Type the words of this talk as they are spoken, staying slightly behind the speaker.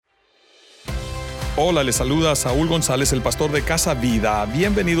Hola, les saluda Saul Gonzalez, el pastor de Casa Vida.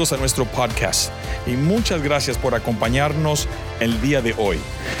 Bienvenidos a nuestro podcast y muchas gracias por acompañarnos el día de hoy.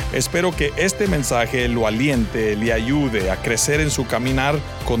 Espero que este mensaje lo aliente, le ayude a crecer en su caminar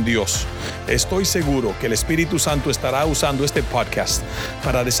con Dios. Estoy seguro que el Espíritu Santo estará usando este podcast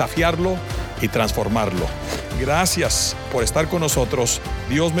para desafiarlo y transformarlo. Gracias por estar con nosotros.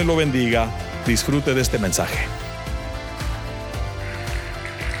 Dios me lo bendiga. Disfrute de este mensaje.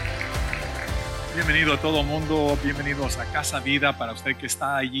 Bienvenido a todo mundo, bienvenidos a Casa Vida. Para usted que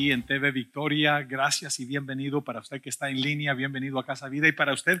está allí en TV Victoria, gracias y bienvenido. Para usted que está en línea, bienvenido a Casa Vida. Y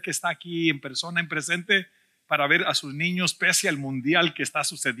para usted que está aquí en persona, en presente, para ver a sus niños, pese al mundial que está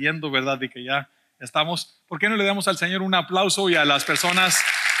sucediendo, ¿verdad? De que ya estamos. ¿Por qué no le damos al Señor un aplauso y a las personas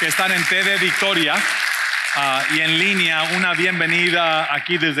que están en TV Victoria y en línea una bienvenida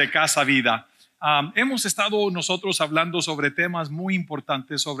aquí desde Casa Vida? Hemos estado nosotros hablando sobre temas muy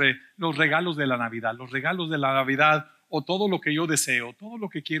importantes, sobre los regalos de la Navidad, o todo lo que yo deseo, todo lo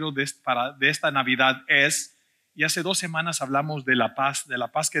que quiero de esta Navidad es, y hace 2 semanas hablamos de la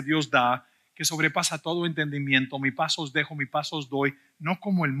paz que Dios da, que sobrepasa todo entendimiento. Mi paz os dejo, mi paz os doy, no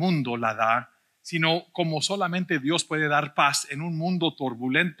como el mundo la da, sino como solamente Dios puede dar paz en un mundo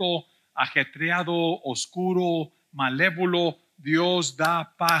turbulento, ajetreado, oscuro, malévolo. Dios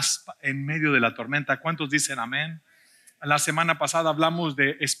da paz en medio de la tormenta. ¿Cuántos dicen amén? La semana pasada hablamos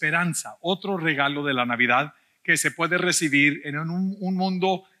de esperanza, otro regalo de la Navidad que se puede recibir en un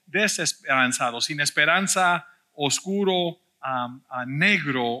mundo desesperanzado, sin esperanza, oscuro,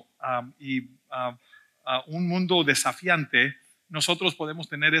 negro y un mundo desafiante. Nosotros podemos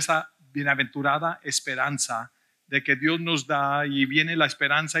tener esa bienaventurada esperanza de que Dios nos da, y viene la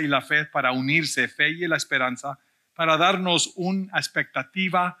esperanza y la fe para unirse, fe y la esperanza, para darnos una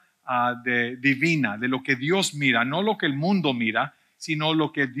expectativa divina, de lo que Dios mira, no lo que el mundo mira, sino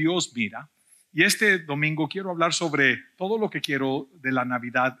lo que Dios mira. Y este domingo quiero hablar sobre todo lo que quiero de la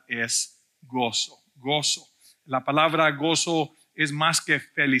Navidad es gozo. Gozo. La palabra gozo es más que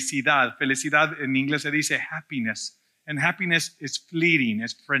felicidad. Felicidad en inglés se dice happiness. And happiness is fleeting,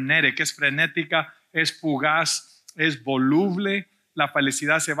 es frenética, es fugaz, es voluble. La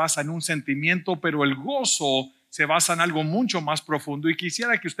felicidad se basa en un sentimiento, pero el gozo se basa en algo mucho más profundo. Y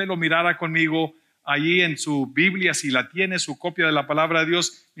quisiera que usted lo mirara conmigo allí en su Biblia, si la tiene, su copia de la palabra de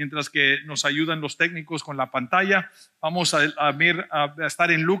Dios, mientras que nos ayudan los técnicos con la pantalla. Vamos a estar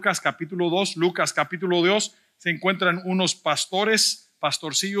en Lucas capítulo 2. Lucas capítulo 2 se encuentran unos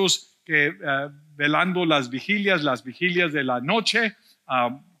pastorcillos que velando las vigilias de la noche,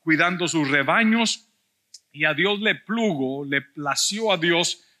 cuidando sus rebaños. Y a Dios le plació a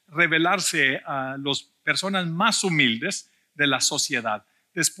Dios revelarse a las personas más humildes de la sociedad.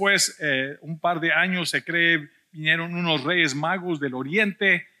 Después, un par de años se cree, vinieron unos reyes magos del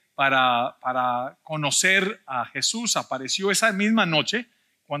oriente para conocer a Jesús. Apareció esa misma noche,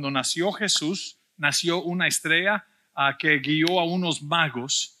 cuando nació Jesús, nació una estrella que guió a unos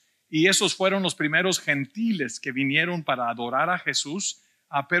magos, y esos fueron los primeros gentiles que vinieron para adorar a Jesús.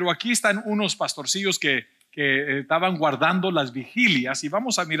 Pero aquí están unos pastorcillos que estaban guardando las vigilias, y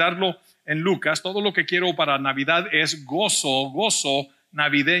vamos a mirarlo en Lucas. Todo lo que quiero para Navidad es gozo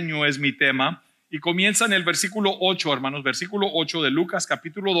navideño es mi tema, y comienza en el versículo 8, hermanos, versículo 8 de Lucas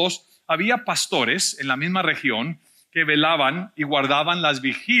capítulo 2. Había pastores en la misma región que velaban y guardaban las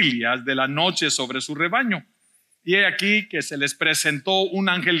vigilias de la noche sobre su rebaño, y he aquí que se les presentó un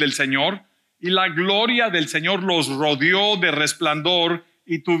ángel del Señor, y la gloria del Señor los rodeó de resplandor,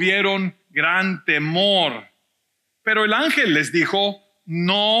 y tuvieron gran temor. Pero el ángel les dijo: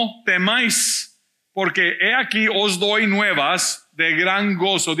 no temáis, porque he aquí os doy nuevas de gran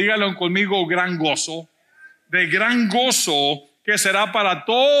gozo. Díganlo conmigo: gran gozo. De gran gozo, que será para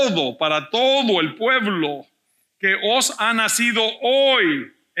todo el pueblo, que os ha nacido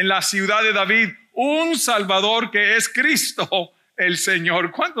hoy en la ciudad de David un Salvador, que es Cristo el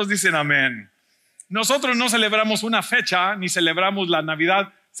Señor. ¿Cuántos dicen amén? Nosotros no celebramos una fecha, ni celebramos la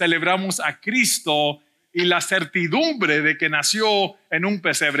Navidad, celebramos a Cristo y la certidumbre de que nació en un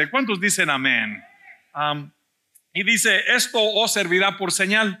pesebre. ¿Cuántos dicen amén? Y dice: esto os servirá por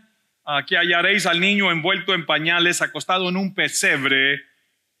señal, que hallaréis al niño envuelto en pañales, acostado en un pesebre.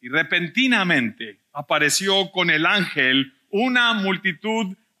 Y repentinamente apareció con el ángel una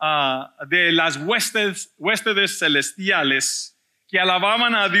multitud de las huéspedes celestiales, que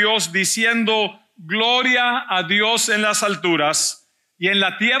alababan a Dios, diciendo: gloria a Dios en las alturas, y en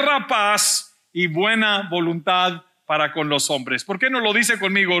la tierra paz y buena voluntad para con los hombres. ¿Por qué no lo dice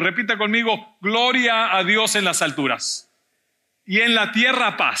conmigo? Repita conmigo: gloria a Dios en las alturas y en la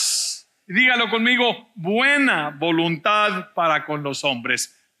tierra paz. Dígalo conmigo: buena voluntad para con los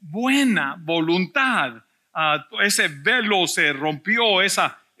hombres. buena voluntad. Ese velo se rompió,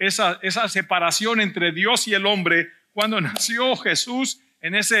 esa separación entre Dios y el hombre cuando nació Jesús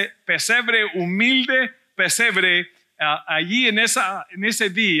en ese pesebre, humilde pesebre, allí en ese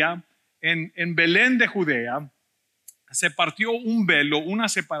día en Belén de Judea. Se partió un velo, una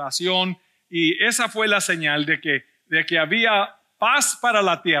separación, y esa fue la señal de que había paz para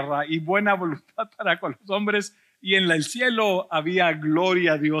la tierra y buena voluntad para con los hombres, y en el cielo había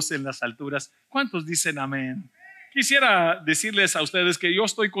gloria a Dios en las alturas. ¿Cuántos dicen amén? Quisiera decirles a ustedes que yo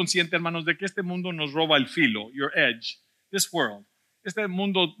estoy consciente, hermanos, de que este mundo nos roba el filo, your edge, this world. Este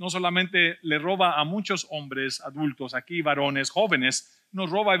mundo no solamente le roba a muchos hombres adultos, aquí varones, jóvenes,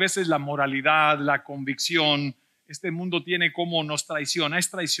 nos roba a veces la moralidad, la convicción. Este mundo tiene como nos traiciona, es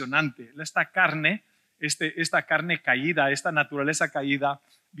traicionante. Esta carne caída, esta naturaleza caída,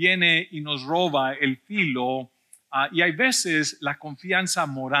 viene y nos roba el filo, y hay veces la confianza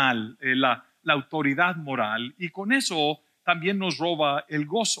moral, la autoridad moral, y con eso también nos roba el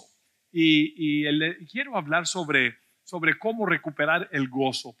gozo. Quiero hablar sobre cómo recuperar el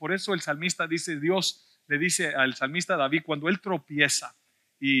gozo. Por eso el salmista dice, Dios le dice al salmista David, cuando él tropieza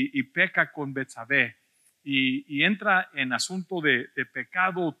y peca con Betsabé, y entra en asunto de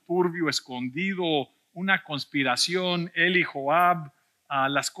pecado turbio, escondido, una conspiración, él y Joab,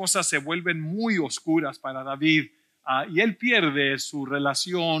 las cosas se vuelven muy oscuras para David, y él pierde su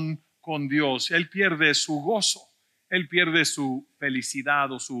relación con Dios, él pierde su gozo, él pierde su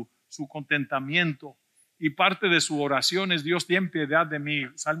felicidad o su contentamiento, y parte de su oración es, Dios, ten piedad de mí,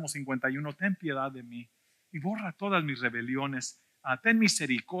 Salmo 51, ten piedad de mí y borra todas mis rebeliones. Ten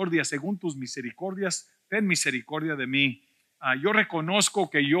misericordia, según tus misericordias, ten misericordia de mí. Yo reconozco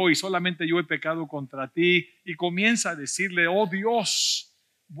que yo y solamente yo he pecado contra ti, y comienza a decirle, oh Dios,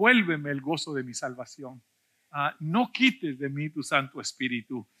 vuélveme el gozo de mi salvación. No quites de mí tu Santo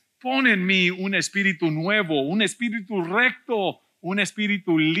Espíritu. Pon en mí un espíritu nuevo, un espíritu recto, un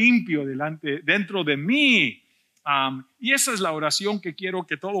espíritu limpio dentro de mí. Y esa es la oración que quiero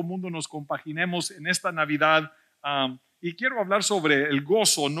que todo el mundo nos compaginemos en esta Navidad. Y quiero hablar sobre el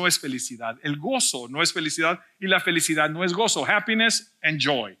gozo no es felicidad. El gozo no es felicidad y la felicidad no es gozo. Happiness and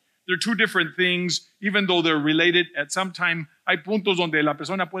joy. They're two different things, even though they're related at some time. Hay puntos donde la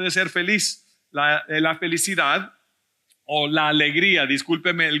persona puede ser feliz. La felicidad o la alegría,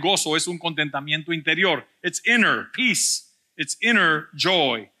 discúlpeme, el gozo es un contentamiento interior. It's inner peace. It's inner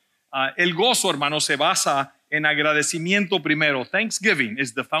joy. El gozo, hermanos, se basa en agradecimiento primero. Thanksgiving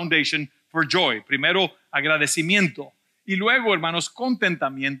is the foundation for joy. Primero, agradecimiento. Y luego, hermanos,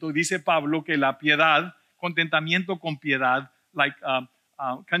 contentamiento. Dice Pablo que la piedad, contentamiento con piedad, like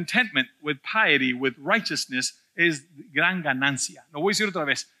contentment with piety, with righteousness, es gran ganancia. Lo voy a decir otra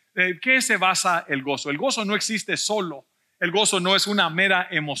vez. ¿Qué se basa el gozo? El gozo no existe solo. El gozo no es una mera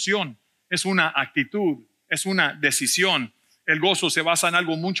emoción, es una actitud, es una decisión. El gozo se basa en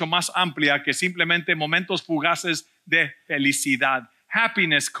algo mucho más amplio que simplemente momentos fugaces de felicidad.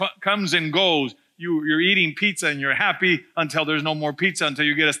 Happiness comes and goes. You're eating pizza and you're happy until there's no more pizza, until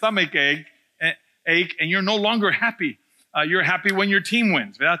you get a stomach ache and you're no longer happy. You're happy when your team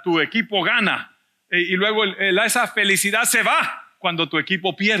wins, ¿verdad? Tu equipo gana. Y luego esa felicidad se va cuando tu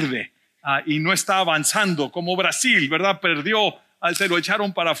equipo pierde y no está avanzando, como Brasil, ¿verdad? Perdió, se lo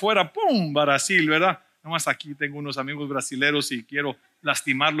echaron para afuera, ¡pum! Brasil, ¿verdad? Nomás aquí tengo unos amigos brasileros y quiero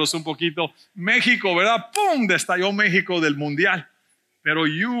lastimarlos un poquito. México, ¿verdad? ¡Pum! Destalló México del mundial. Pero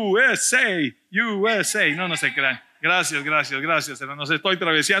USA, no se crean. Gracias, hermanos. Estoy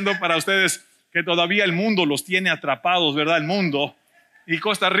traveseando para ustedes que todavía el mundo los tiene atrapados, ¿verdad? El mundo. Y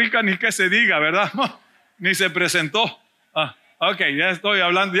Costa Rica ni que se diga, ¿verdad? Ni se presentó. Ok, ya estoy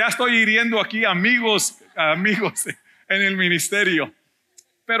hablando, ya estoy hiriendo aquí amigos en el ministerio.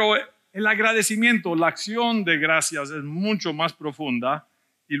 Pero el agradecimiento, la acción de gracias es mucho más profunda,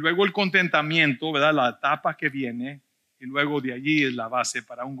 y luego el contentamiento, ¿verdad? La etapa que viene, y luego de allí es la base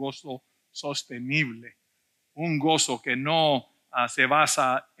para un gozo sostenible, un gozo que no se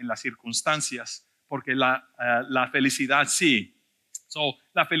basa en las circunstancias, porque la felicidad sí.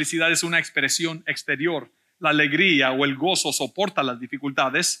 La felicidad es una expresión exterior. La alegría o el gozo soporta las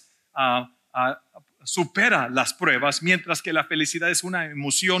dificultades, supera las pruebas, mientras que la felicidad es una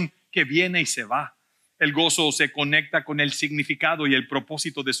emoción que viene y se va. El gozo se conecta con el significado y el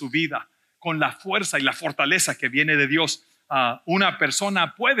propósito de su vida, con la fuerza y la fortaleza que viene de Dios. Una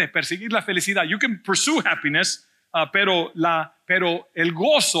persona puede perseguir la felicidad. You can pursue happiness, pero el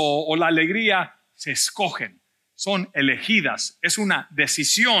gozo o la alegría se escogen, son elegidas. Es una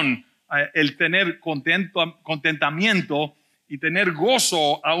decisión el tener contentamiento y tener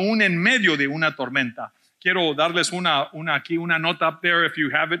gozo aún en medio de una tormenta. quiero darles aquí una nota up there if you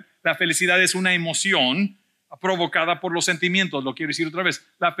have it. La felicidad es una emoción provocada por los sentimientos. Lo quiero decir otra vez.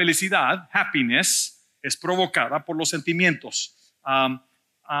 La felicidad, happiness, es provocada por los sentimientos.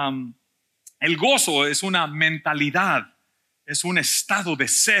 El gozo es una mentalidad, es un estado de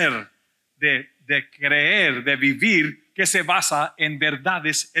ser, de creer, de vivir, que se basa en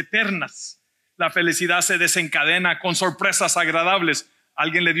verdades eternas. La felicidad se desencadena con sorpresas agradables.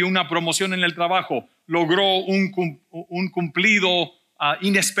 Alguien le dio una promoción en el trabajo, logró un cumplido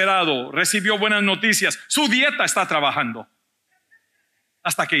inesperado, recibió buenas noticias, su dieta está trabajando.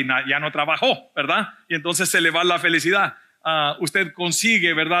 Hasta que ya no trabajó, ¿verdad? Y entonces se le va la felicidad. Usted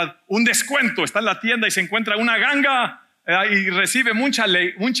consigue, ¿verdad? Un descuento, está en la tienda y se encuentra una ganga y recibe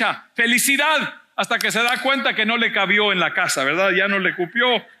mucha felicidad hasta que se da cuenta que no le cabió en la casa, ¿verdad? Ya no le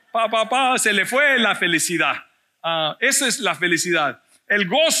cupió, se le fue la felicidad. Esa es la felicidad. El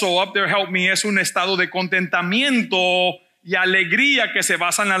gozo, up there help me, es un estado de contentamiento y alegría que se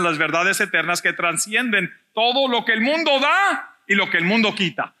basan en las verdades eternas que trascienden todo lo que el mundo da y lo que el mundo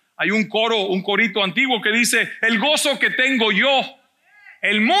quita. Hay un corito antiguo que dice: el gozo que tengo yo,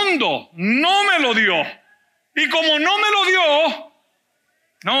 el mundo no me lo dio, y como no me lo dio,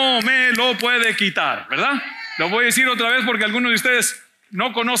 no me lo puede quitar, ¿verdad? Lo voy a decir otra vez porque algunos de ustedes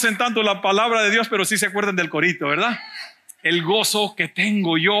no conocen tanto la palabra de Dios, pero sí se acuerdan del corito, ¿verdad? El gozo que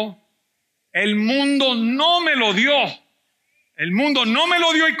tengo yo, el mundo no me lo dio. El mundo no me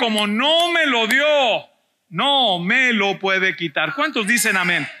lo dio, y como no me lo dio, no me lo puede quitar. ¿Cuántos dicen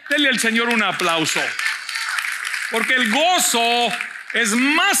amén? Denle al Señor un aplauso. Porque el gozo es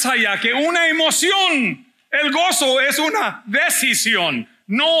más allá que una emoción. El gozo es una decisión,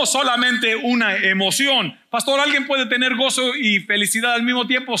 no solamente una emoción. Pastor, ¿alguien puede tener gozo y felicidad al mismo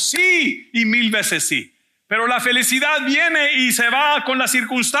tiempo? Sí, y 1000 veces sí. Pero la felicidad viene y se va con las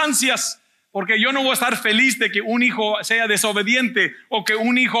circunstancias. Porque yo no voy a estar feliz de que un hijo sea desobediente, o que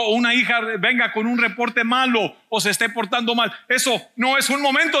un hijo o una hija venga con un reporte malo o se esté portando mal. Eso no es un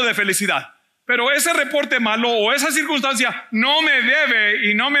momento de felicidad. Pero ese reporte malo o esa circunstancia no me debe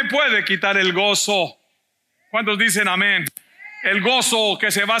y no me puede quitar el gozo. ¿Cuántos dicen amén? El gozo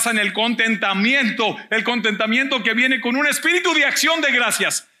que se basa en el contentamiento que viene con un espíritu de acción de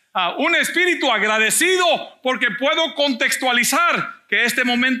gracias. Un espíritu agradecido porque puedo contextualizar que este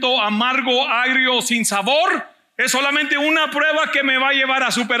momento amargo, agrio, sin sabor es solamente una prueba que me va a llevar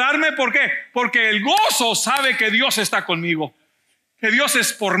a superarme. ¿Por qué? Porque el gozo sabe que Dios está conmigo, que Dios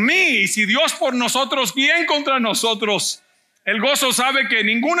es por mí, y si Dios por nosotros, ¿quién contra nosotros? El gozo sabe que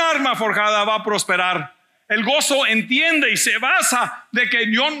ninguna arma forjada va a prosperar. El gozo entiende y se basa de que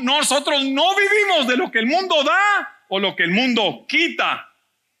nosotros no vivimos de lo que el mundo da o lo que el mundo quita.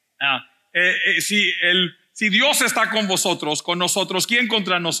 Si Dios está con vosotros, con nosotros, ¿quién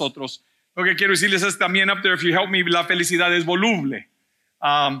contra nosotros? Lo que quiero decirles es también, up there, if you help me, la felicidad es voluble,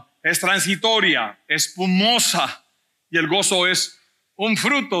 es transitoria, es espumosa, y el gozo es un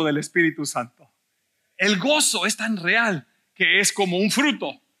fruto del Espíritu Santo. El gozo es tan real que es como un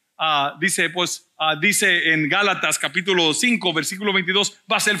fruto. Dice en Gálatas capítulo 5 versículo 22,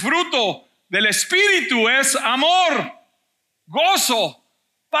 mas el fruto del Espíritu es amor, gozo,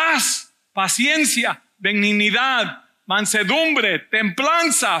 paz, paciencia, benignidad, mansedumbre,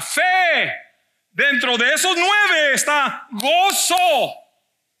 templanza, fe. Dentro de esos 9 está gozo.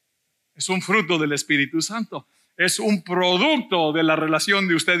 Es un fruto del Espíritu Santo. Es un producto de la relación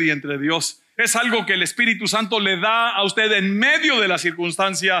de usted y entre Dios. Es algo que el Espíritu Santo le da a usted en medio de la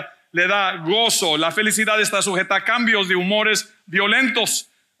circunstancia, le da gozo. La felicidad está sujeta a cambios de humores violentos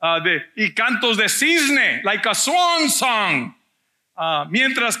y cantos de cisne, like a swan song.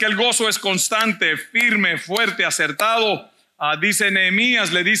 Mientras que el gozo es constante, firme, fuerte, acertado. Dice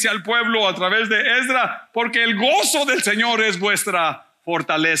Nehemías, le dice al pueblo a través de Esdra, porque el gozo del Señor es vuestra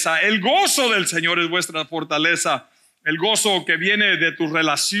fortaleza. El gozo del Señor es vuestra fortaleza. El gozo que viene de tu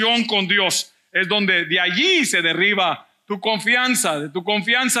relación con Dios es donde de allí se derriba tu confianza. De tu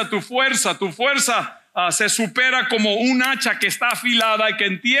confianza, tu fuerza. Tu fuerza se supera como un hacha que está afilada y que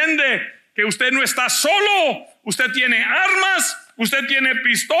entiende que usted no está solo. Usted tiene armas, usted tiene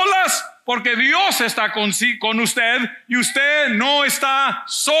pistolas, porque Dios está con usted, y usted no está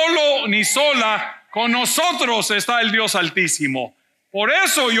solo ni sola. Con nosotros está el Dios Altísimo. Por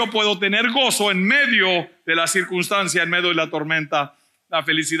eso yo puedo tener gozo en medio de la circunstancia, en medio de la tormenta. La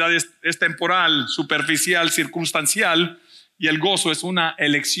felicidad es temporal, superficial, circunstancial, y el gozo es una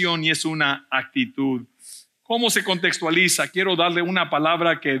elección y es una actitud. ¿Cómo se contextualiza? Quiero darle una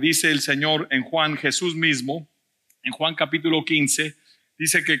palabra que dice el Señor en Juan, Jesús mismo, en Juan capítulo 15,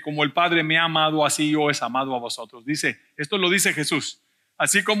 dice que como el Padre me ha amado, así yo he amado a vosotros. Esto lo dice Jesús.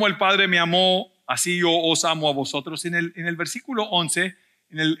 Así como el Padre me amó, así yo os amo a vosotros. En el versículo 11,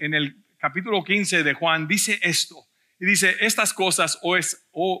 en el capítulo 15 de Juan, dice esto. Y dice, estas cosas os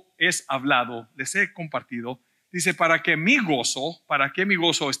es hablado, les he compartido. Dice, para que mi gozo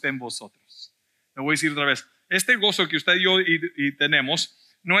esté en vosotros. Le voy a decir otra vez, este gozo que usted y yo y tenemos,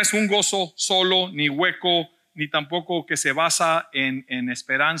 no es un gozo solo, ni hueco, ni tampoco que se basa en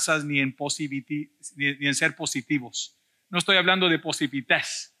esperanzas, ni en ser positivos. No estoy hablando de positividad,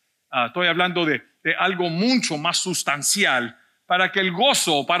 estoy hablando de algo mucho más sustancial, para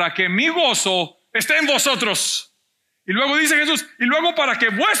que mi gozo esté en vosotros. Y luego dice Jesús, y luego para que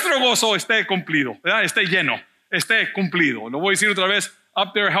vuestro gozo esté cumplido, ¿verdad? Esté lleno, esté cumplido. Lo voy a decir otra vez.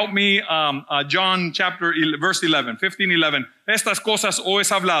 Up there, help me, John verse 11, 15:11. Estas cosas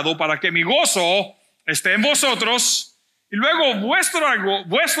os he hablado para que mi gozo esté en vosotros y luego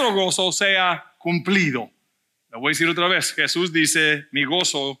vuestro gozo sea cumplido. Lo voy a decir otra vez. Jesús dice, mi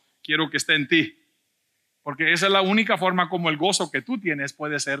gozo quiero que esté en ti. Porque esa es la única forma como el gozo que tú tienes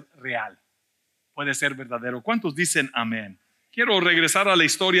puede ser real, puede ser verdadero. ¿Cuántos dicen amén? Quiero regresar a la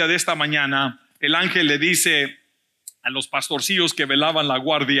historia de esta mañana. El ángel le dice a los pastorcillos que velaban la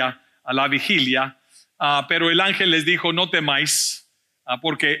guardia a la vigilia, pero el ángel les dijo, no temáis,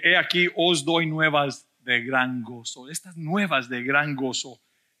 porque he aquí os doy nuevas de gran gozo. Estas nuevas de gran gozo,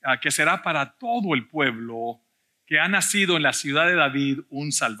 que será para todo el pueblo, que ha nacido en la ciudad de David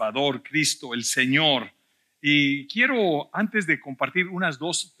un Salvador, Cristo, el Señor. Y quiero, antes de compartir unas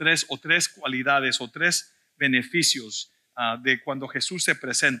tres cualidades o tres beneficios de cuando Jesús se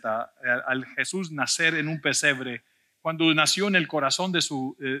presenta, al Jesús nacer en un pesebre, cuando nació en el corazón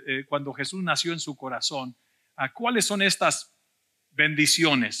cuando Jesús nació en su corazón, ¿cuáles son estas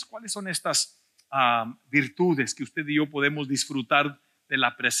bendiciones? ¿Cuáles son estas virtudes que usted y yo podemos disfrutar de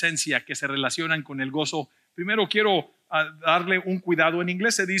la presencia que se relacionan con el gozo? Primero quiero darle un cuidado. En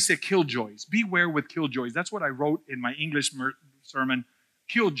inglés se dice killjoys. Beware with killjoys. That's what I wrote in my English sermon.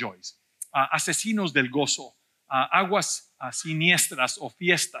 Killjoys. Asesinos del gozo. Aguas siniestras o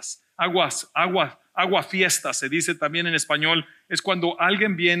fiestas. Agua fiesta, se dice también en español, es cuando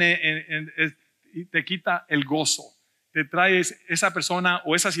alguien viene y te quita el gozo, te traes esa persona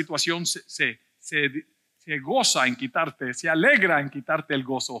o esa situación se goza en quitarte, se alegra en quitarte el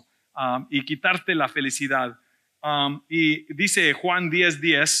gozo y quitarte la felicidad. Y dice Juan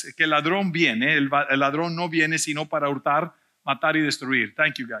 10:10 que el ladrón viene, el ladrón no viene sino para hurtar, matar y destruir.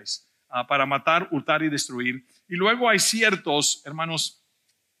 Thank you guys. Para matar, hurtar y destruir. Y luego hay ciertos, hermanos,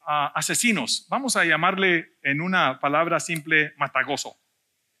 asesinos, vamos a llamarle en una palabra simple matagoso,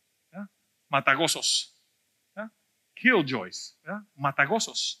 ¿ya? Matagosos, ¿ya? Killjoys, ¿ya?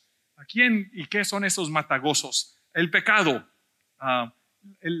 Matagosos. ¿A quién y qué son esos matagosos? El pecado,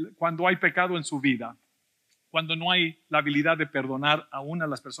 cuando hay pecado en su vida, cuando no hay la habilidad de perdonar aún a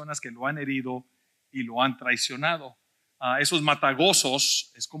las personas que lo han herido y lo han traicionado. Esos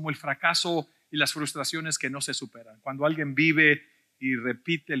matagosos es como el fracaso y las frustraciones que no se superan. Cuando alguien vive y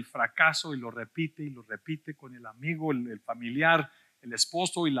repite el fracaso y lo repite con el amigo, el familiar, el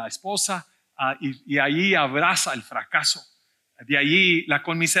esposo y la esposa, y ahí abraza el fracaso. De ahí la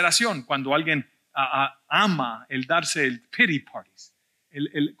conmiseración, cuando alguien ama el darse el pity parties,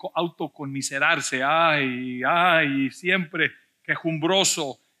 el autoconmiserarse, siempre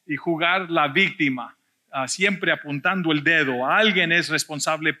quejumbroso y jugar la víctima, siempre apuntando el dedo. Alguien es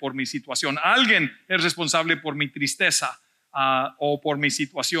responsable por mi situación, alguien es responsable por mi tristeza. O por mi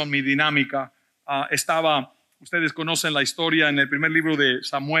situación, mi dinámica. Ustedes conocen la historia en el primer libro de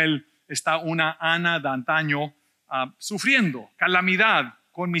Samuel, está una Ana de antaño sufriendo calamidad,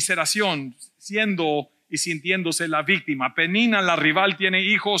 conmiseración, siendo y sintiéndose la víctima. Penina, la rival, tiene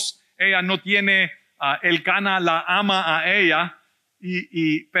hijos, ella no tiene, Elcana la ama a ella,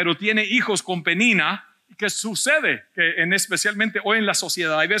 pero tiene hijos con Penina. ¿Qué sucede? Que especialmente hoy en la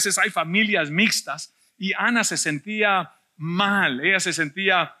sociedad, hay veces hay familias mixtas y Ana se sentía mal, ella se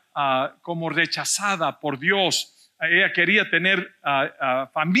sentía como rechazada por Dios. Ella quería tener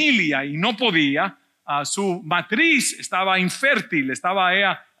familia y no podía. Su matriz estaba infértil,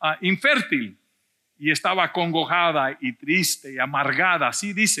 infértil y estaba acongojada y triste y amargada,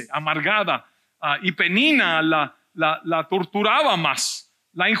 así dice, amargada. Y Penina la torturaba más,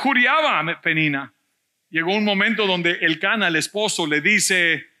 la injuriaba a Penina. Llegó un momento donde Elcana, el esposo, le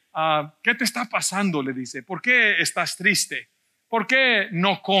dice, ¿qué te está pasando? Le dice, ¿por qué estás triste? ¿Por qué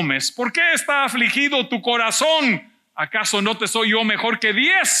no comes? ¿Por qué está afligido tu corazón? ¿Acaso no te soy yo mejor que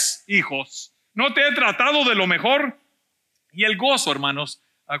 10 hijos? ¿No te he tratado de lo mejor? Y el gozo, hermanos,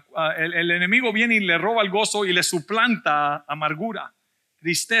 el enemigo viene y le roba el gozo y le suplanta amargura,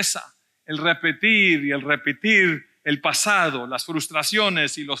 tristeza, el repetir y el repetir el pasado, las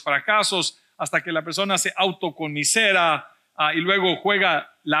frustraciones y los fracasos hasta que la persona se autoconmisera y luego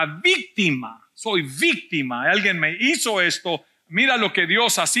juega la víctima. Soy víctima, alguien me hizo esto, mira lo que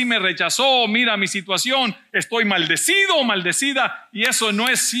Dios así me rechazó, mira mi situación, estoy maldecido o maldecida, y eso no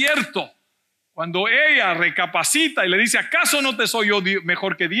es cierto. Cuando ella recapacita y le dice, ¿acaso no te soy yo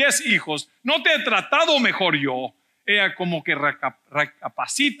mejor que 10 hijos? ¿No te he tratado mejor yo? Ella como que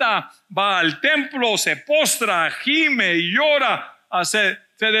recapacita, va al templo, se postra, gime y llora, se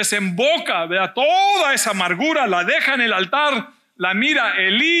desemboca, ¿verdad? Toda esa amargura la deja en el altar, la mira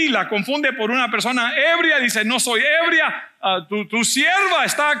Elí, la confunde por una persona ebria, dice, no soy ebria, tu sierva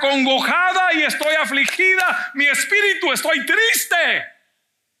está acongojada y estoy afligida, mi espíritu, estoy triste.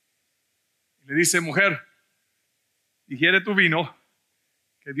 Le dice, mujer, digiere tu vino,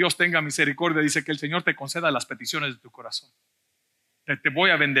 que Dios tenga misericordia. Dice que el Señor te conceda las peticiones de tu corazón. Te voy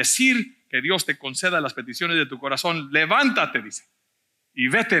a bendecir, que Dios te conceda las peticiones de tu corazón. Levántate, dice, y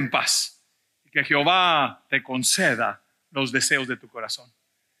vete en paz, y que Jehová te conceda los deseos de tu corazón.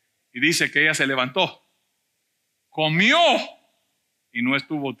 Y dice que ella se levantó, comió y no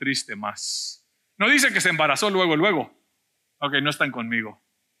estuvo triste más. No dice que se embarazó luego. Ok, no están conmigo.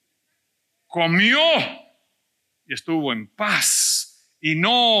 Comió y estuvo en paz y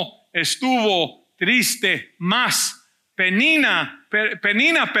no estuvo triste más. Penina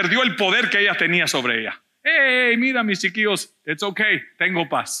perdió el poder que ella tenía sobre ella. Hey, mira mis chiquillos, it's okay, tengo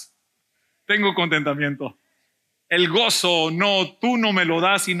paz, tengo contentamiento. El gozo, no, tú no me lo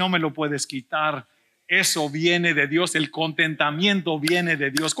das y no me lo puedes quitar. Eso viene de Dios, el contentamiento viene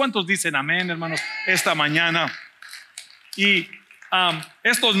de Dios. ¿Cuántos dicen amén, hermanos, esta mañana? Y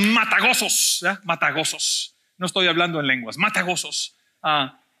estos matagozos, no estoy hablando en lenguas, matagozos.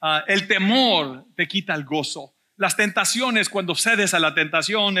 El temor te quita el gozo. Las tentaciones, cuando cedes a la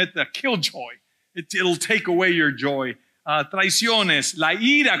tentación, it's a killjoy. It'll take away your joy. Traiciones, la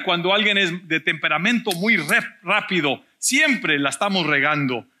ira, cuando alguien es de temperamento muy rápido, siempre la estamos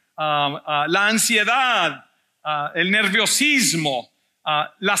regando. La ansiedad, el nerviosismo,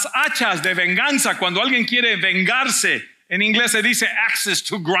 las hachas de venganza, cuando alguien quiere vengarse. En inglés se dice access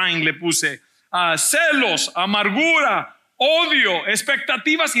to grind, le puse. Celos, amargura, odio,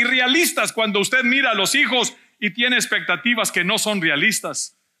 expectativas irrealistas. Cuando usted mira a los hijos y tiene expectativas que no son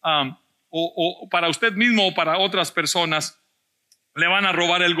realistas, o para usted mismo o para otras personas, le van a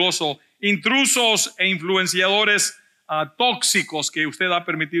robar el gozo. Intrusos e influenciadores tóxicos que usted ha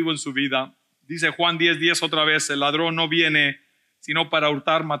permitido en su vida. Dice Juan 10:10 otra vez, el ladrón no viene sino para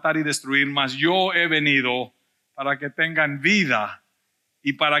hurtar, matar y destruir, mas yo he venido para que tengan vida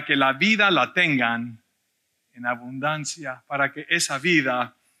y para que la vida la tengan en abundancia, para que esa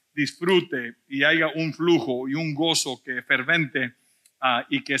vida disfrute y haya un flujo y un gozo que fervente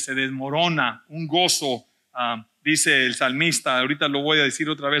y que se desmorona, un gozo, dice el salmista. Ahorita lo voy a decir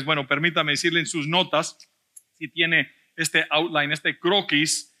otra vez. Bueno, permítame decirle en sus notas, si tiene este outline, este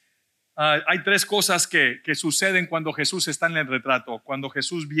croquis, hay 3 cosas que suceden cuando Jesús está en el retrato. Cuando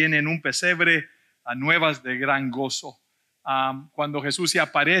Jesús viene en un pesebre, a nuevas de gran gozo. Cuando Jesús se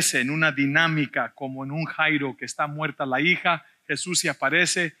aparece en una dinámica como en un Jairo que está muerta la hija, Jesús se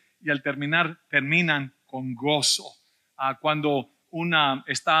aparece y al terminan con gozo. Cuando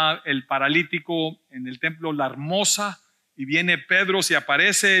está el paralítico en el templo La Hermosa y viene Pedro, se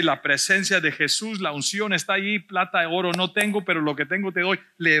aparece la presencia de Jesús, la unción está allí, plata y oro no tengo, pero lo que tengo te doy,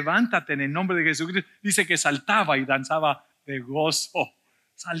 levántate en el nombre de Jesucristo. Dice que saltaba y danzaba de gozo,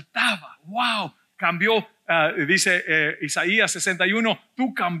 saltaba, wow. Cambió, dice Isaías 61,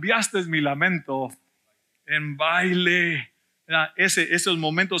 tú cambiaste mi lamento en baile. Esos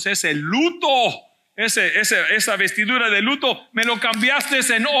momentos, ese luto, esa vestidura de luto, me lo cambiaste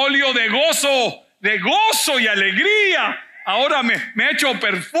en óleo de gozo y alegría. Ahora me he hecho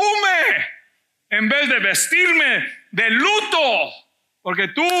perfume en vez de vestirme de luto, porque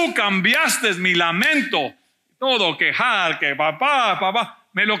tú cambiaste mi lamento. Todo quejar, que papá,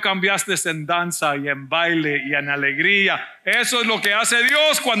 me lo cambiaste en danza y en baile y en alegría. Eso es lo que hace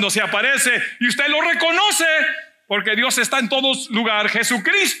Dios cuando se aparece y usted lo reconoce, porque Dios está en todos lugares.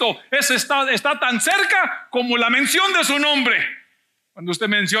 Jesucristo está tan cerca como la mención de su nombre. Cuando usted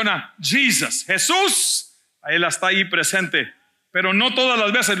menciona Jesús, Él está ahí presente. Pero no todas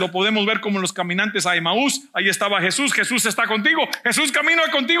las veces lo podemos ver como los caminantes a Emaús. Ahí estaba Jesús está contigo, Jesús camina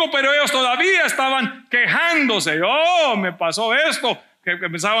contigo, pero ellos todavía estaban quejándose. Oh, me pasó esto, que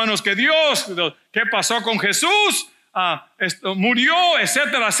pensábamos que Dios, ¿qué pasó con Jesús? Murió,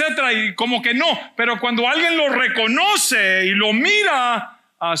 etcétera, etcétera, y como que no. Pero cuando alguien lo reconoce y lo mira,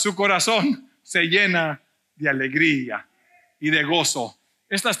 su corazón se llena de alegría y de gozo.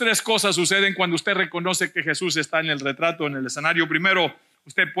 Estas 3 cosas suceden cuando usted reconoce que Jesús está en el retrato, en el escenario. Primero,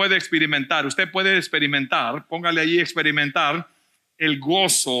 usted puede experimentar, póngale ahí experimentar el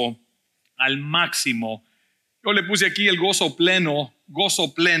gozo al máximo. Yo le puse aquí el gozo pleno,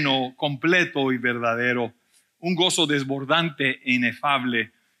 completo y verdadero. Un gozo desbordante e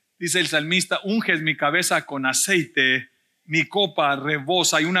inefable. Dice el salmista, unges mi cabeza con aceite, mi copa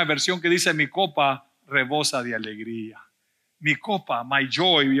rebosa. Hay una versión que dice mi copa rebosa de alegría. Mi copa, my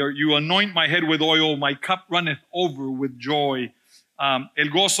joy, you anoint my head with oil, my cup runneth over with joy. El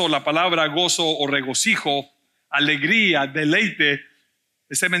gozo, la palabra gozo o regocijo, alegría, deleite,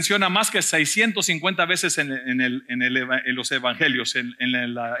 se menciona más que 650 veces en los evangelios,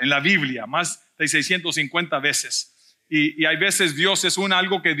 en la Biblia, más de 650 veces. Y hay veces Dios es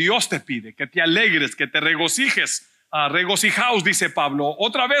algo que Dios te pide, que te alegres, que te regocijes. Regocijaos, dice Pablo.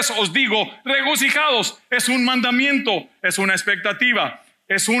 Otra vez os digo, regocijaos. Es un mandamiento, es una expectativa,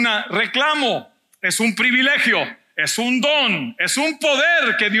 es un reclamo, es un privilegio, es un don, es un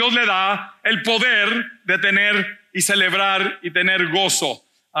poder que Dios le da, el poder de tener y celebrar y tener gozo.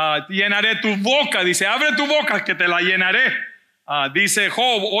 Llenaré tu boca, dice, abre tu boca que te la llenaré. Dice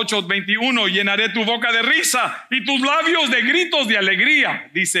Job 8:21, llenaré tu boca de risa y tus labios de gritos de alegría.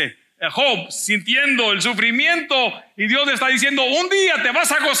 Dice Job, sintiendo el sufrimiento, y Dios le está diciendo, un día te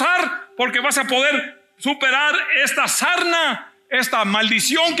vas a gozar porque vas a poder superar esta sarna, esta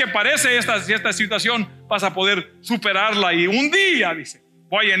maldición que parece esta situación, vas a poder superarla, y un día, dice,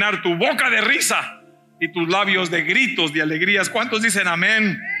 voy a llenar tu boca de risa y tus labios de gritos de alegrías. ¿Cuántos dicen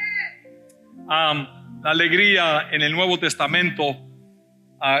amén? La alegría en el Nuevo Testamento,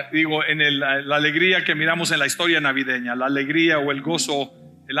 la alegría que miramos en la historia navideña, la alegría o el gozo,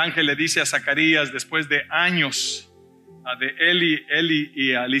 el ángel le dice a Zacarías, después de años de Eli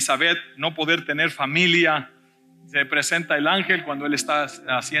y Elizabeth no poder tener familia, se presenta el ángel cuando él está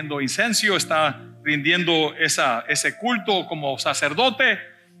haciendo incienso, está rindiendo ese culto como sacerdote,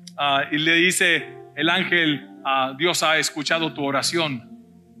 y le dice el ángel, Dios ha escuchado tu oración.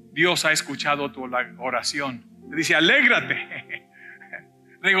 Dios ha escuchado tu oración. Le dice, alégrate,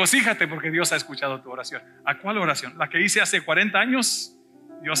 regocíjate porque Dios ha escuchado tu oración. ¿A cuál oración? La que hice hace 40 años.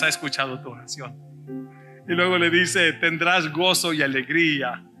 Dios ha escuchado tu oración. Y luego le dice, tendrás gozo y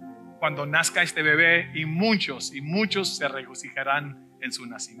alegría cuando nazca este bebé, y muchos se regocijarán en su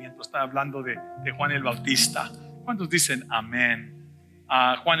nacimiento. Está hablando de Juan el Bautista. ¿Cuántos dicen amén?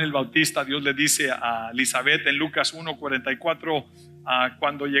 A Juan el Bautista, Dios le dice a Elizabeth en Lucas 1:44,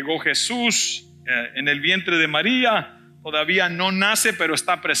 cuando llegó Jesús en el vientre de María, todavía no nace, pero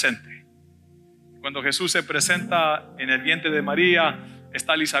está presente. Cuando Jesús se presenta en el vientre de María,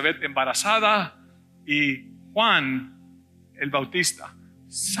 está Elizabeth embarazada, y Juan el Bautista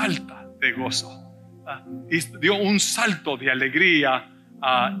salta de gozo, y dio un salto de alegría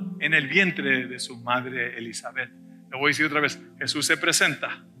en el vientre de su madre Elizabeth. Le voy a decir otra vez, Jesús se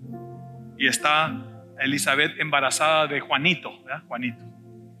presenta y está Elizabeth embarazada de Juanito, ¿verdad?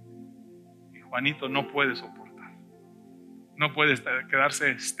 Y Juanito no puede soportar, no puede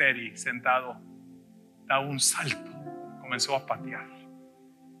quedarse estéril, sentado. Da un salto, comenzó a patear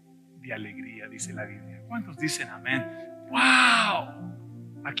de alegría, dice la Biblia. ¿Cuántos dicen amén?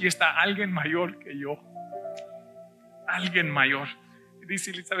 ¡Wow! Aquí está alguien mayor que yo, alguien mayor. Y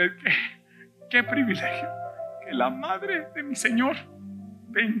dice Elizabeth, qué privilegio que la madre de mi Señor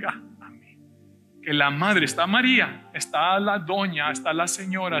venga a mí. Que la madre, está María, está la doña, está la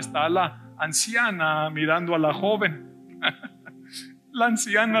señora, está la anciana mirando a la joven. La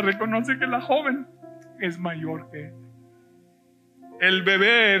anciana reconoce que la joven es mayor que ella. El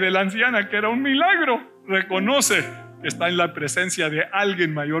bebé de la anciana, que era un milagro, reconoce que está en la presencia de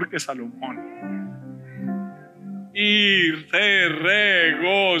alguien mayor que Salomón, y se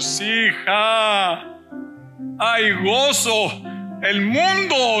regocija. Hay gozo. El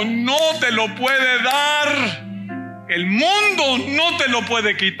mundo no te lo puede dar, el mundo no te lo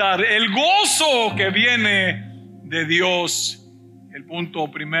puede quitar. El gozo que viene de Dios. El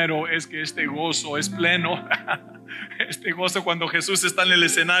punto primero es que este gozo es pleno. Este gozo, cuando Jesús está en el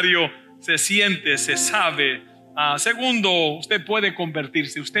escenario, se siente, se sabe. Segundo, usted puede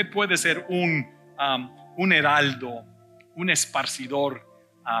convertirse, usted puede ser un heraldo, un esparcidor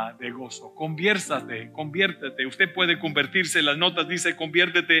de gozo. Conviértete. Usted puede convertirse. Las notas dice,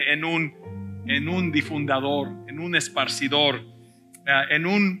 conviértete en un difundador, en un esparcidor, en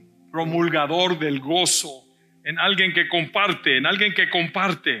un promulgador del gozo, en alguien que comparte,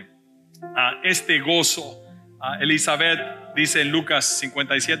 este gozo. Elizabeth dice en Lucas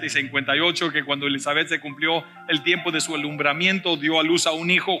 57 y 58 que cuando Elizabeth se cumplió el tiempo de su alumbramiento, dio a luz a un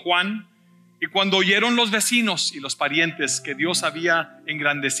hijo, Juan. Y cuando oyeron los vecinos y los parientes que Dios había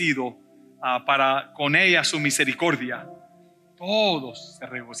engrandecido con ella su misericordia, todos se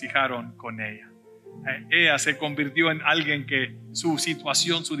regocijaron con ella. Ella se convirtió en alguien que su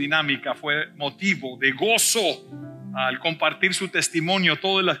situación, su dinámica fue motivo de gozo al compartir su testimonio.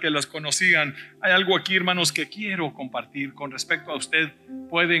 Todas las que las conocían. Hay algo aquí, hermanos, que quiero compartir con respecto a usted.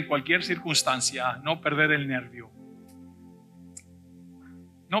 Puede en cualquier circunstancia no perder el nervio.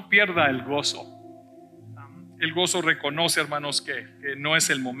 No pierda el gozo. El gozo reconoce, hermanos, que no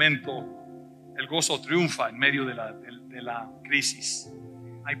es el momento. El gozo triunfa en medio de la crisis.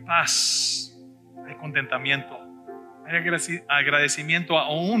 Hay paz, hay contentamiento, hay agradecimiento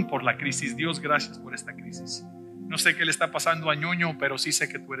aún por la crisis. Dios, gracias por esta crisis. No sé qué le está pasando a Ñoño, pero sí sé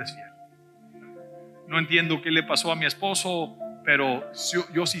que tú eres fiel. No entiendo qué le pasó a mi esposo, pero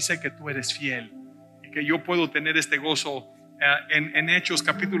yo sí sé que tú eres fiel y que yo puedo tener este gozo. En Hechos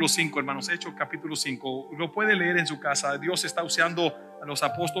capítulo 5, hermanos, Hechos capítulo 5, lo puede leer en su casa. Dios está usando a los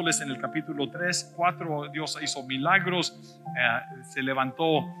apóstoles en el capítulo 3, 4. Dios hizo milagros, se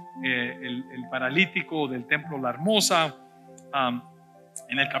levantó el paralítico del templo La Hermosa.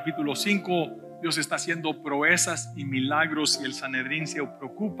 En el capítulo 5 Dios está haciendo proezas y milagros, y el Sanedrín se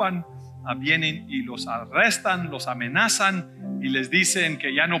preocupan. Vienen y los arrestan, los amenazan y les dicen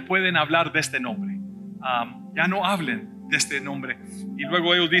que ya no pueden hablar de este nombre. Ya no hablen de este nombre. Y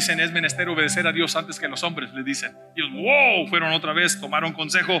luego ellos dicen: es menester obedecer a Dios antes que a los hombres. Les dicen. Ellos, wow, fueron otra vez, tomaron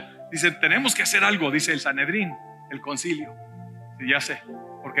consejo. Dicen: tenemos que hacer algo. Dice el Sanedrín, el concilio. Y ya sé,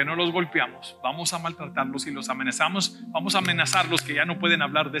 porque no los golpeamos, vamos a maltratarlos y los amenazamos. Vamos a amenazarlos que ya no pueden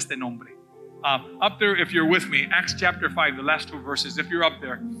hablar de este nombre. Up there, if you're with me, Acts chapter 5, the last 2 verses, if you're up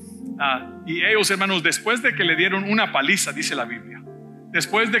there. Y ellos, hermanos, después de que le dieron una paliza, dice la Biblia,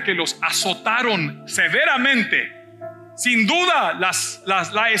 después de que los azotaron severamente, sin duda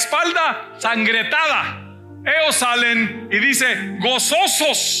la espalda sangretada, ellos salen y dice: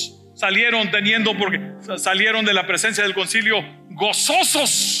 gozosos salieron, porque salieron de la presencia del concilio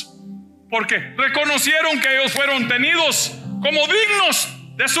gozosos, porque reconocieron que ellos fueron tenidos como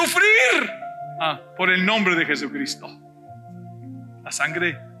dignos de sufrir por el nombre de Jesucristo. La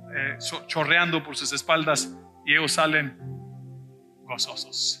sangre chorreando por sus espaldas, y ellos salen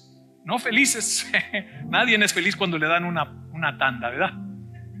gozosos. No felices. Nadie es feliz cuando le dan una tanda, ¿verdad?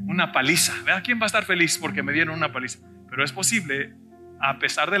 Una paliza, ¿verdad? ¿Quién va a estar feliz porque me dieron una paliza? Pero es posible, a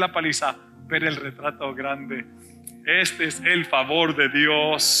pesar de la paliza, ver el retrato grande. Este es el favor de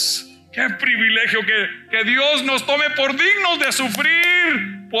Dios. Qué privilegio que Dios nos tome por dignos de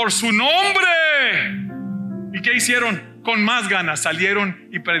sufrir por su nombre. ¿Y qué hicieron? Con más ganas salieron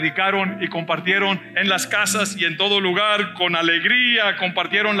y predicaron y compartieron en las casas y en todo lugar con alegría.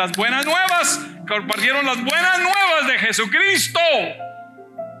 Compartieron las buenas nuevas. Compartieron las buenas nuevas de Jesucristo.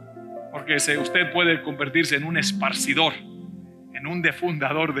 Porque usted puede convertirse en un esparcidor, en un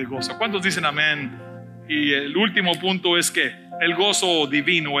difundador de gozo. ¿Cuántos dicen amén? Y el último punto es que el gozo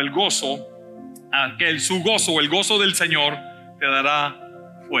divino, el gozo, el gozo del Señor te dará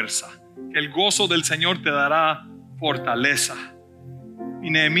fuerza. El gozo del Señor te dará fortaleza. Y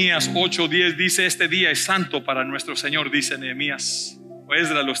Nehemías 8:10 dice: este día es santo para nuestro Señor, dice Nehemías.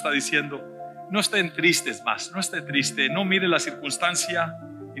 Esdras lo está diciendo. No estén tristes más, no esté triste, no mire la circunstancia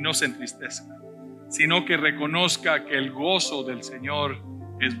y no se entristezca, sino que reconozca que el gozo del Señor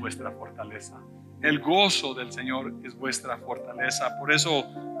es vuestra fortaleza. El gozo del Señor es vuestra fortaleza. Por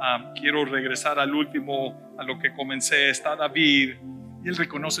eso quiero regresar al último, a lo que comencé. Está David, y él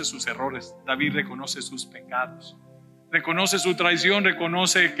reconoce sus errores. David reconoce sus pecados, reconoce su traición,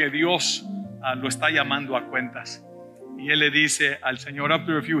 reconoce que Dios lo está llamando a cuentas. Y él le dice al Señor: up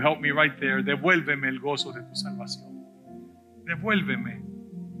there, if you help me right there, devuélveme el gozo de tu salvación. Devuélveme.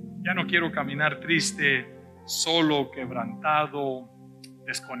 Ya no quiero caminar triste, solo, quebrantado,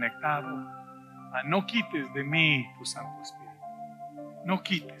 desconectado. No quites de mí tu Santo Espíritu. No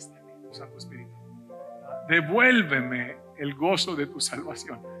quites de mí tu Santo Espíritu. Devuélveme el gozo de tu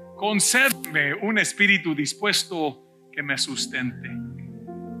salvación. Concédeme un espíritu dispuesto que me sustente.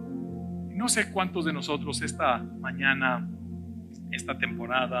 Y no sé cuántos de nosotros esta mañana, esta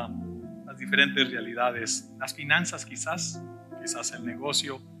temporada, las diferentes realidades, las finanzas quizás el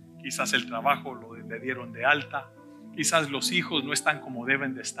negocio, quizás el trabajo le dieron de alta, quizás los hijos no están como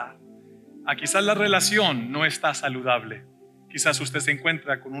deben de estar. Quizás la relación no está saludable. Quizás usted se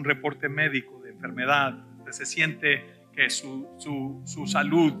encuentra con un reporte médico de enfermedad. Usted se siente que su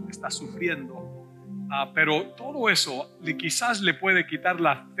salud está sufriendo. Pero todo eso quizás le puede quitar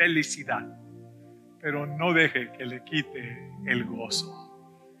la felicidad. Pero no deje que le quite el gozo,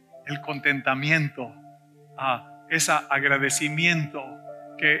 el contentamiento, ese agradecimiento.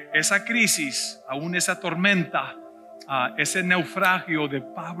 Que esa crisis, aún esa tormenta, ese naufragio de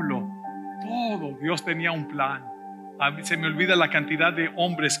Pablo, todo Dios tenía un plan. Se me olvida la cantidad de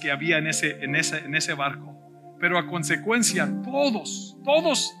hombres que había en ese barco. Pero a consecuencia, todos,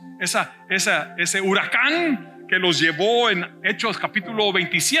 ese huracán que los llevó en Hechos capítulo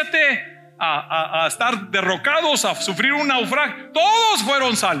 27 a estar derrocados, a sufrir un naufragio, todos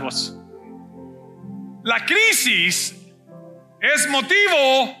fueron salvos. La crisis es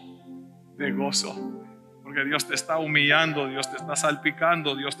motivo de gozo, porque Dios te está humillando, Dios te está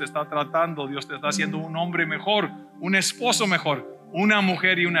salpicando, Dios te está tratando, Dios te está haciendo un hombre mejor, un esposo mejor, una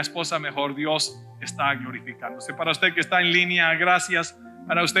mujer y una esposa mejor. Dios está glorificándose. Para usted que está en línea, gracias.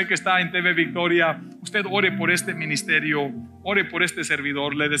 Para usted que está en TV Victoria, usted ore por este ministerio, ore por este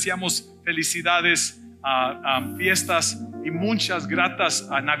servidor. Le deseamos felicidades, fiestas y muchas gratas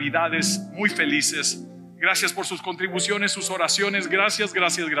Navidades muy felices. Gracias por sus contribuciones, sus oraciones. Gracias.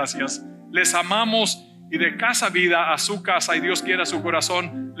 Les amamos, y de Casa Vida a su casa, y Dios quiera su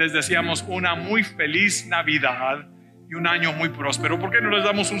corazón, les deseamos una muy feliz Navidad y un año muy próspero. ¿Por qué no les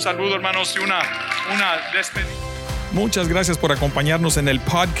damos un saludo, hermanos, y una despedida? Muchas gracias por acompañarnos en el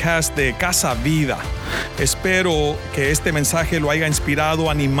podcast de Casa Vida. Espero que este mensaje lo haya inspirado,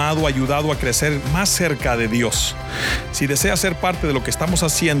 animado, ayudado a crecer más cerca de Dios. Si desea ser parte de lo que estamos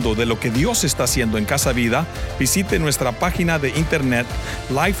haciendo, de lo que Dios está haciendo en Casa Vida, visite nuestra página de internet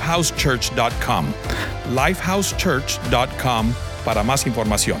lifehousechurch.com. lifehousechurch.com para más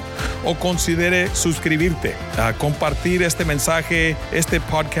información, o considere suscribirte, a compartir este mensaje, este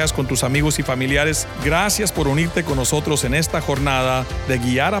podcast con tus amigos y familiares. Gracias por unirte con nosotros en esta jornada de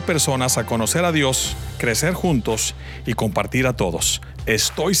guiar a personas a conocer a Dios, crecer juntos y compartir a todos.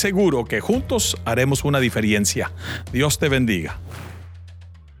 Estoy seguro que juntos haremos una diferencia. Dios te bendiga.